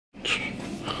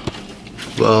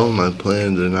Well, my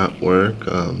plan did not work.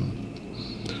 I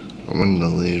wanted to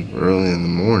leave early in the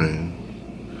morning,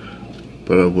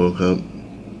 but I woke up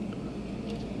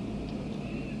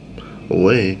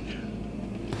awake,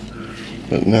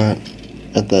 but not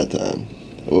at that time.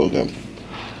 I woke up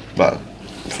about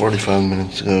 45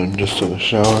 minutes ago and just took a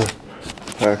shower,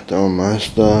 packed all my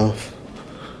stuff.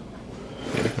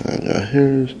 I got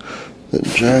here's the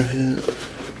jacket,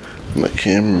 my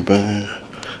camera bag,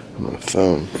 and my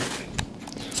phone.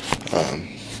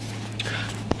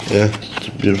 Yeah, it's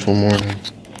a beautiful morning.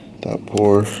 That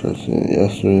Porsche, I seen it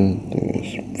yesterday. I think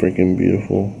it's freaking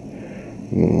beautiful.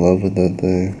 I'm in love with that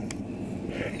thing.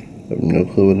 I have no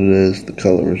clue what it is. The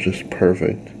color is just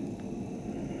perfect.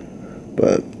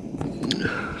 But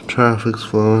traffic's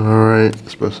flowing alright,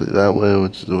 especially that way,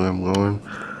 which is the way I'm going.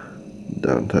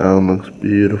 Downtown looks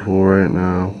beautiful right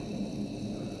now.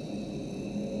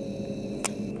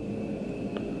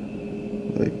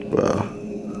 Like, wow.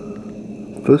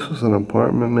 If this was an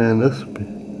apartment, man, this would be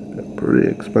a pretty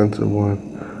expensive one.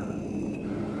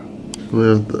 We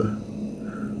have the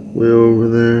way over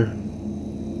there.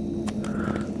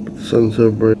 The sun's so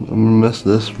bright. I'm gonna miss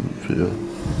this view,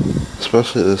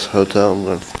 especially this hotel. I'm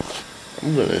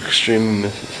gonna extremely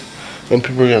miss it. And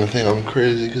people are gonna think I'm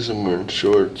crazy because I'm wearing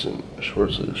shorts and a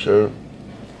short sleeve shirt.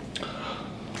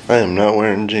 I am not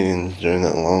wearing jeans during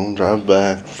that long drive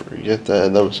back. Forget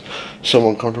that. That was so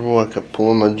uncomfortable. I kept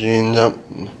pulling my jeans up.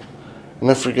 And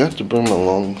I forgot to bring my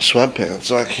long sweatpants,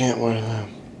 so I can't wear them.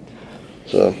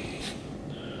 So,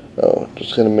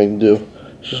 just gonna make do.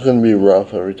 It's just gonna be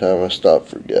rough every time I stop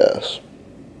for gas.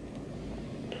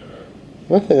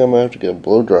 I think I might have to get a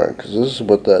blow dryer, because this is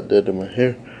what that did to my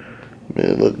hair. Made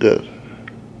it look good.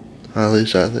 At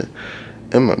least I think.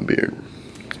 And my beard.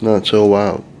 It's not so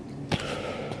wild.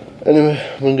 Anyway,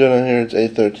 I'm gonna go down here. It's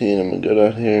 8:13. I'm gonna go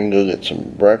down here and go get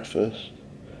some breakfast.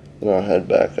 Then I'll head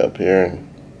back up here and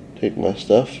take my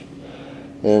stuff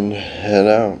and head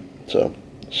out. So,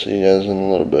 see you guys in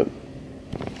a little bit.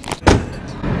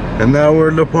 And now we're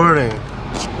departing.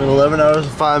 It's been 11 hours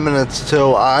and 5 minutes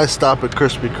till I stop at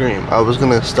Krispy Kreme. I was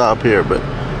gonna stop here, but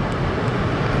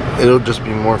it'll just be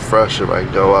more fresh if I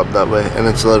go up that way. And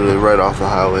it's literally right off the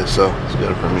highway, so it's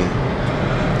good for me.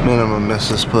 Man, I'm gonna miss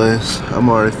this place. I'm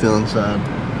already feeling sad.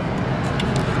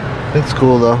 It's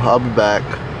cool though. I'll be back.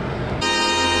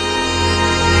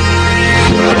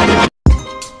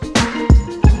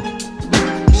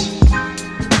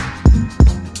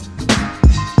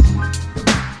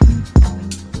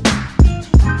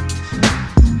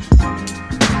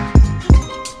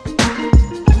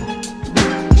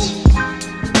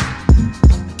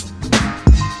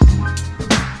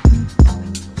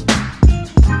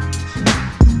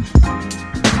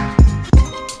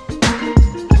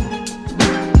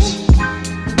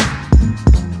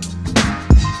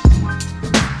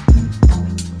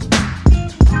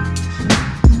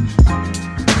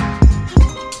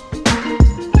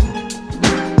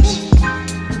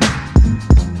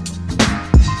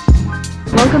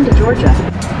 Welcome to Georgia.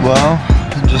 Well,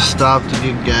 I just stopped to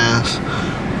get gas.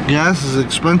 Gas is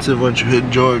expensive once you hit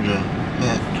Georgia.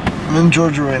 Yeah. I'm in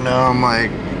Georgia right now. I'm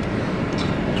like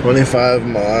 25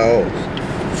 miles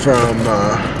from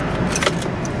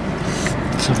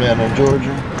Savannah,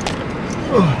 Georgia.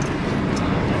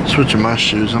 Oh. Switching my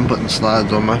shoes. I'm putting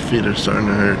slides on. My feet are starting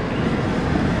to hurt.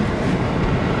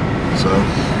 So,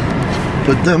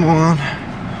 put them on.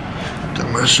 Got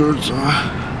my shorts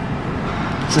on.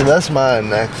 See, that's my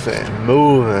next thing,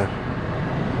 moving.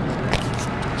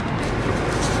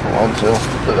 I want to,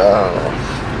 but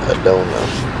I don't know.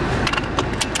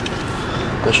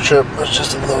 This trip was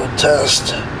just a little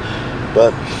test,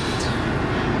 but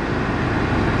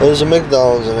there's a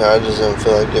McDonald's in here. I just didn't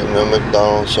feel like getting a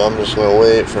McDonald's, so I'm just gonna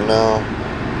wait for now.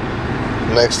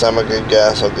 Next time I get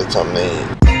gas, I'll get something to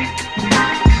eat.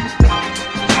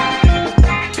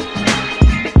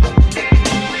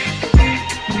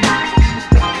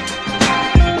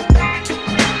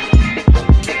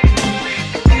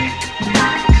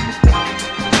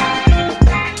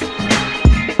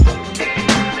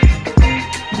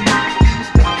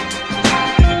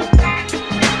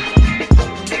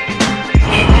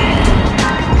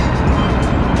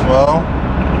 Well,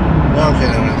 y'all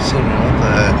can't even see me, what the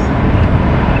heck.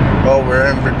 Well, we're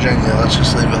in Virginia, let's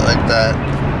just leave it like that.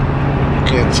 You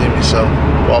can't see me, so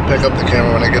I'll pick up the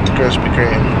camera when I get to Krispy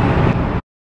Kreme.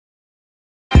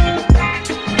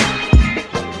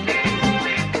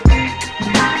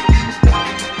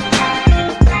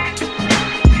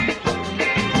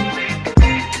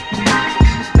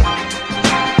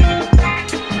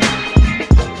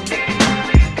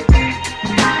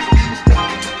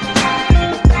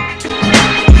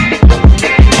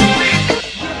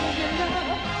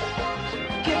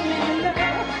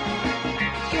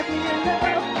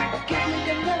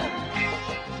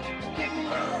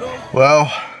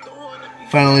 Well,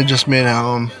 finally just made it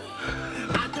home.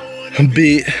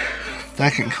 Beat.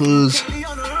 That concludes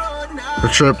the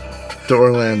trip to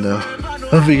Orlando.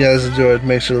 Hope you guys enjoyed.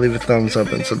 Make sure to leave a thumbs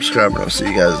up and subscribe, and I'll see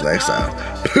you guys next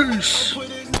time. Peace!